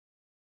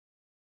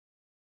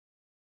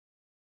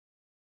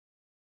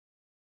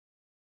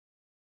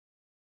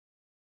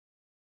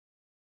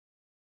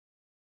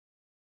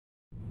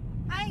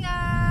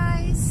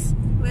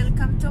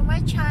welcome to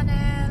my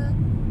channel.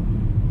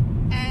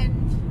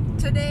 And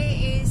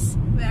today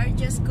we are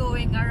just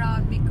going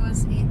around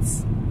because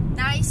it's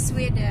nice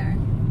weather.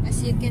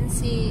 As you can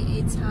see,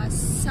 it has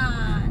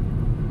sun.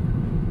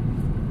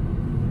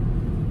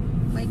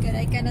 My god,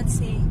 I cannot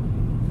see.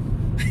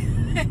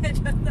 I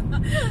don't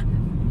know.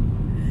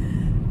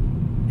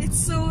 It's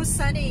so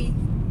sunny.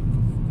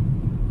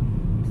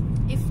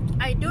 If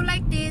I do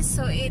like this,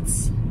 so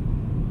it's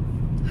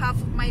half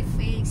of my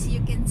face,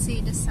 you can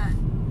see the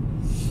sun.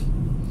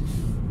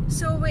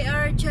 So we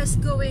are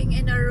just going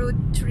in a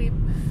road trip.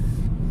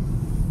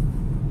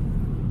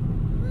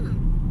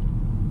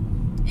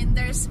 And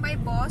there's my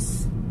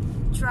boss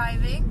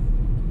driving.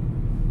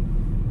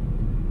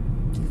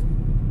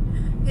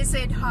 He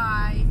said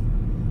hi.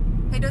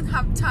 I don't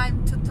have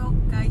time to talk,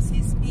 guys.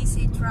 He's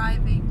busy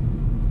driving.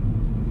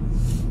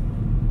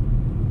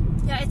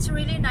 Yeah, it's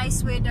really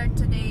nice weather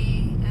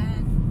today.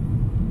 And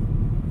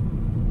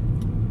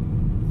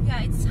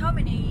yeah, it's how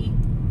many?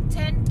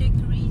 10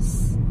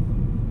 degrees.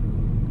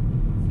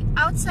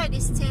 Outside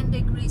is 10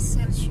 degrees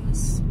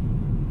Celsius.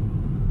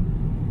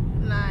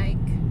 Like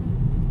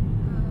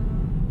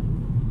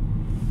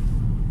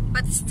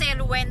but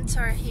still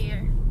winter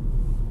here.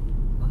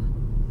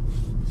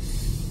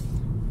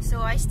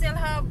 So I still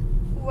have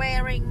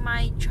wearing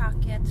my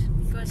jacket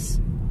because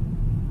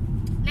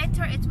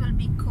later it will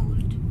be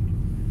cold.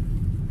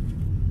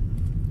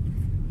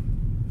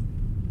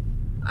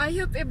 I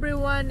hope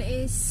everyone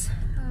is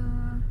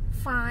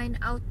fine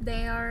out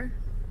there.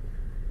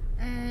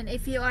 And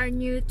if you are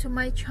new to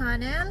my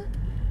channel,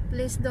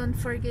 please don't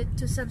forget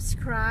to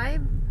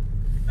subscribe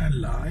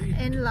and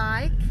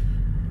like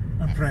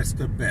and press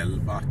the bell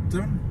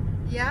button.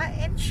 Yeah,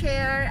 and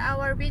share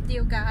our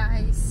video,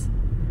 guys.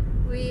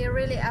 We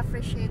really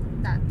appreciate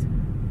that.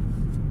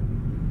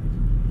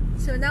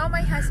 So now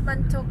my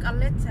husband talk a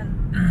little.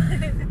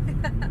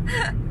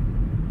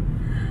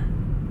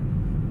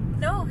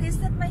 No, he's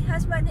not my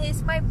husband,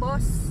 he's my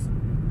boss.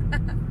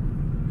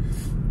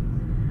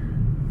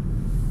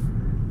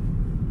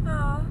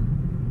 Oh,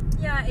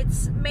 yeah,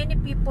 it's many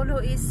people who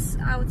is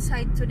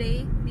outside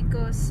today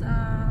because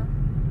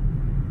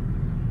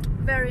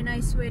very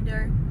nice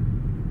weather.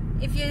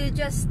 If you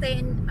just stay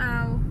in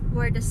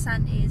where the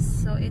sun is,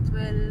 so it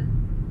will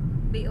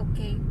be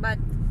okay. But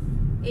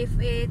if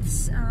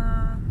it's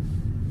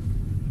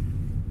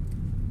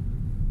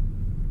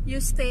you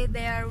stay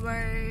there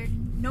where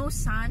no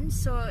sun,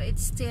 so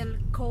it's still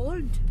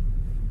cold.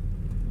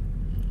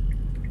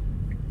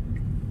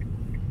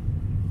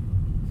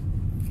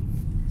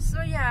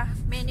 So yeah,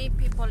 many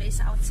people is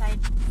outside,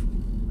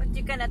 but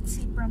you cannot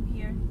see from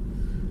here.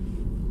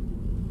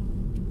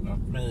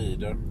 Not me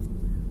either.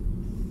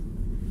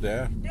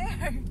 There.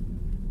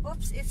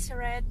 Oops, it's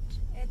red.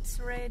 It's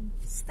red.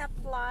 Stop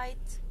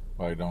light.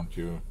 Why don't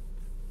you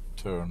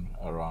turn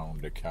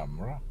around the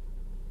camera?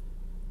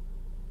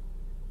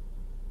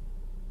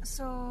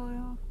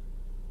 So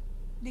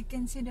they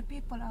can see the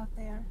people out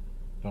there.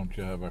 Don't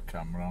you have a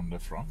camera on the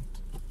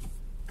front?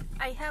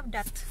 I have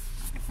that.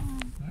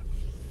 Yeah.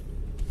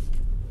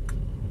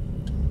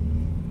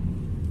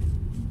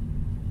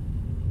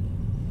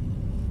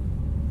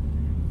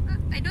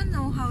 I don't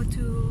know how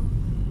to.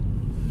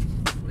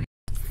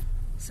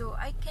 So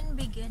I can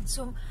begin.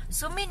 So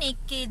many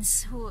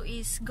kids who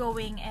is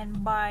going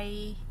and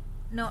buy.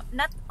 No,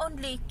 not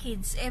only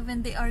kids,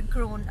 even they are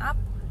grown up.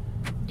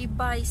 They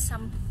buy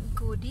some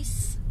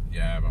goodies.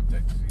 Yeah, but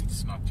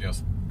it's not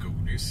just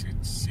goodies.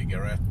 It's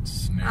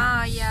cigarettes, snus.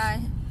 Ah, yeah.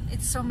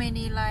 It's so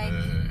many like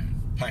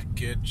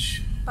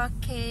package.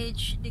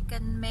 They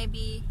can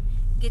maybe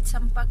get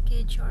some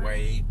package or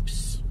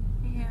vapes.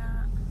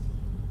 Yeah.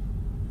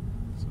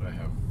 So I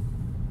have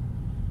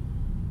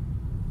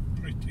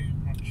pretty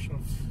much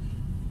of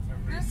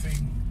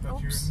everything that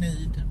you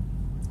need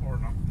or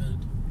not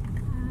need.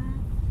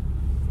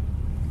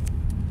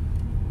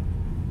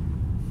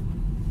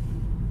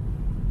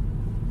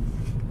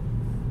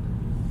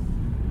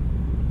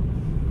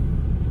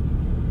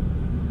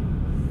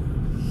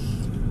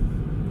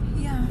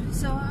 Yeah,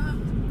 so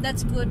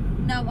that's good.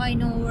 Now I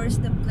know where's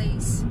the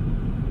place.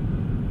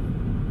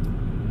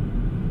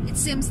 It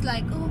seems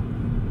like, oh,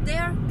 they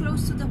are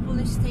close to the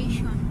police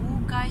station.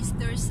 Oh guys,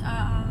 there's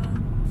a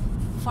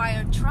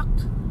fire truck.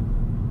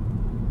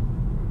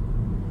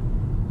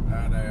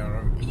 They are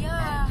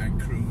out and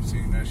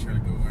cruising. They shall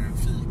go and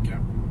fika.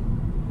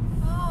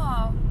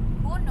 Oh,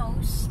 who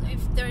knows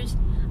if there's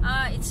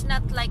it's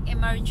not like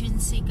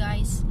emergency,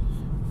 guys,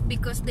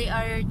 because they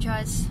are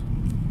just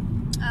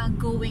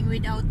going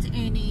without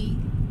any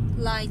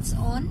lights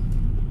on,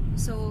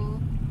 so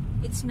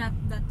it's not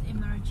that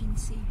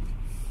emergency.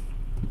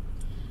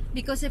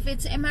 Because if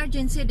it's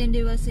emergency, then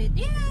they will say,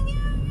 yeah.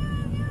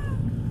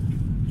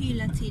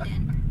 Hila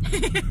tiden.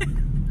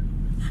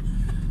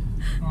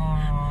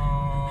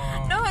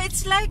 No,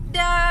 it's like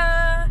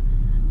the,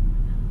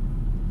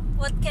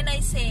 what can I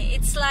say?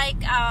 It's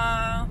like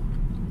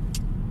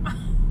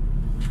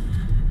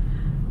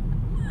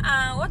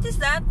what is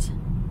that?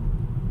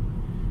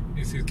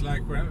 Is it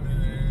like when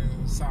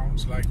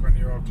sounds like when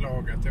jag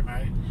klagar till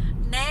mig.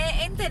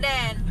 Nej, inte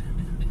den.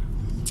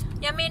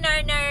 Jag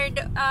menar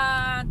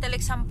när till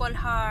exempel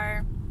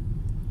har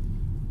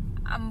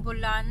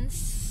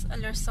ambulans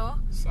eller så.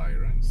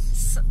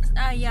 Sirens.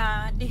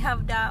 Yeah, they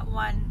have that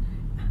one.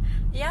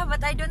 Yeah,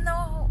 but I don't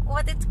know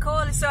what it's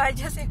called, so I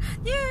just say,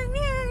 yeah.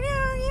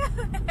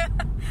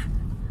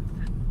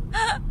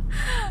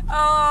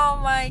 Oh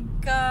my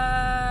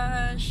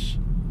gosh.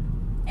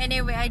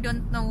 Anyway, I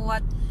don't know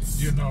what.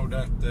 You know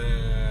that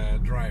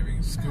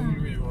driving school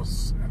we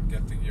was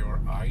getting your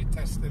eye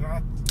tested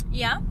at?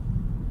 Yeah.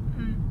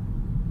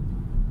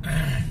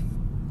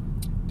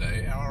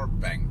 They are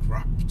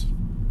bankrupt.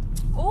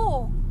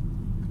 Oh.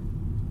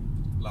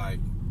 Like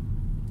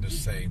the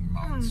same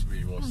months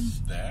we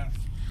was there.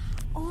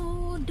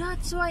 Oh,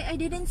 that's why I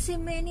didn't see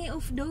many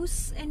of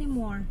those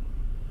anymore.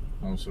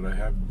 Also they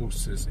have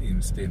buses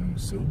in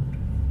Stenungsund.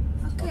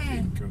 But Okay.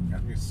 in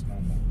Kungälv is no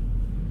more.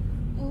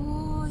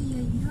 Oh,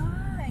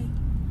 yeah.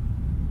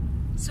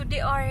 So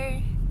they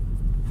are.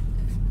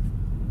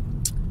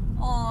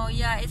 Oh,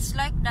 yeah, it's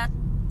like that.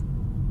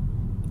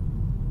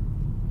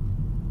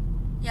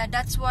 Yeah,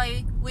 that's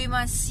why we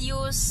must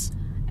use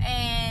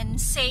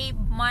and save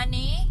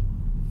money,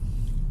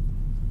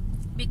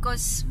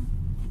 because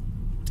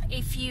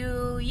if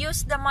you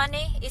use the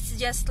money, it's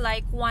just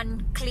like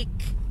one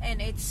click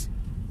and it's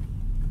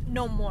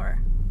no more.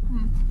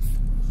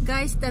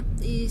 Guys, that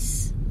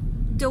is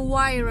the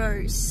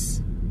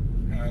wires.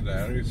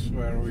 There is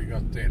where we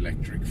got the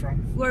electric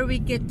from. Where we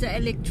get the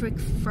electric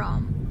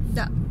from.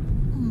 That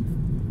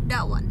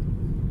one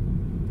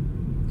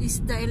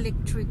is the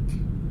electric.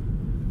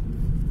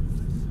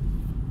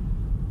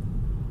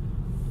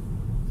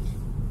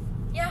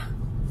 Yeah.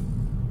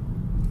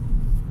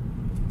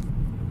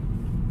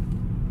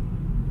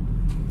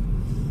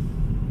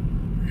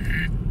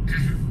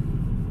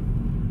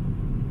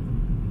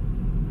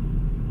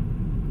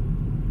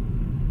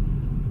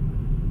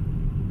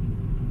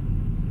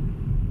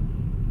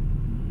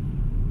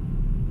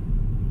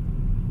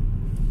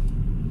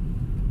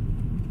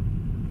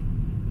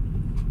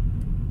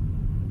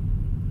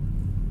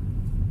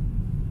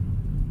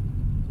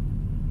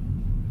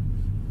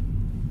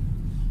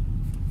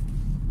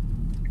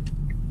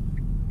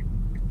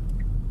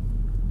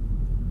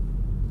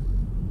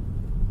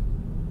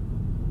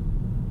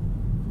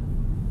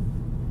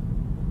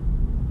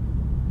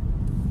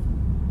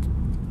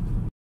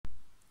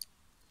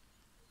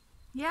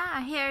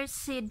 Yeah, here's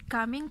Sid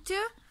coming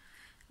too.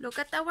 Look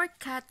at our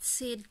cat,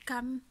 Sid.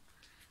 Come.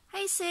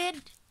 Hey,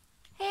 Sid.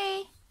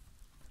 Hey.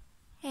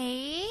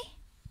 Hey.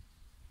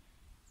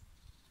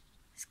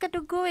 Ska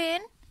du gå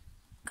in?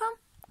 Kom.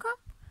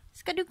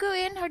 Ska du gå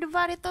in? Har du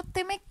varit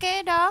ute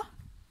mycket idag?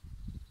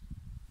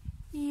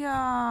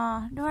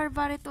 Ja, du har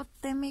varit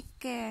ute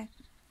mycket.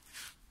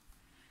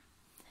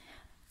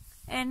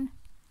 And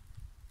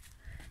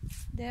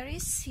there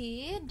is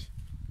Sid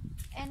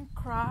and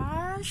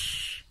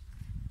Crush.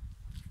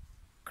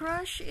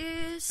 Crush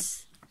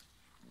is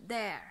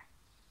there.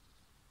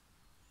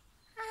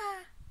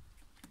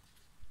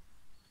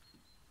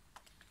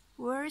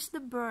 Where's the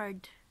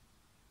bird?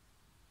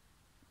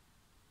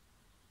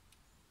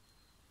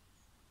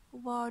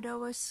 Wow, that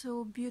was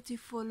so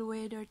beautiful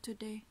weather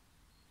today.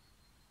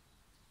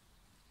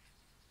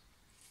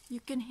 You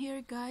can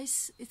hear,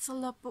 guys, it's a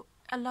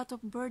lot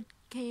of bird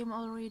came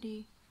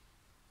already.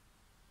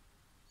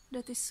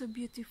 That is so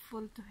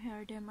beautiful to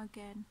hear them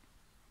again.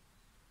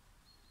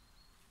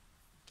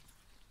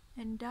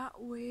 And that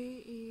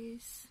way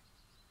is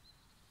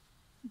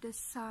the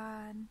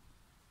sun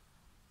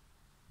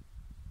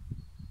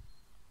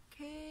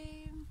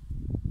came.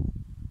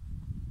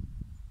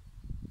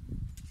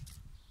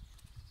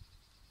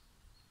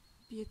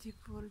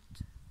 Beautiful.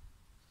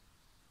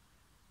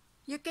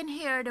 You can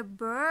hear the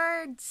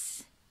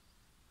birds.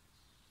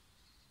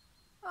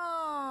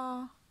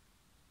 Oh.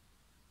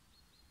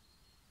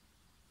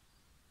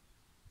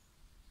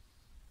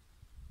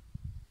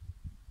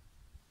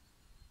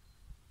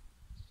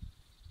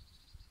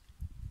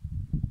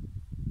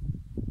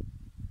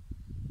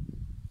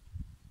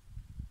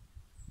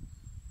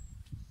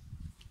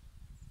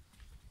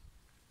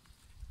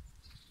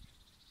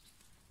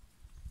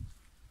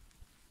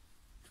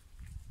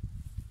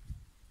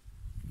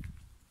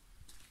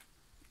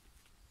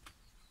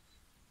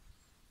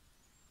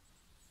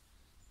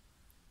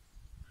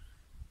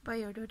 Vad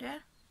gör du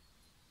där?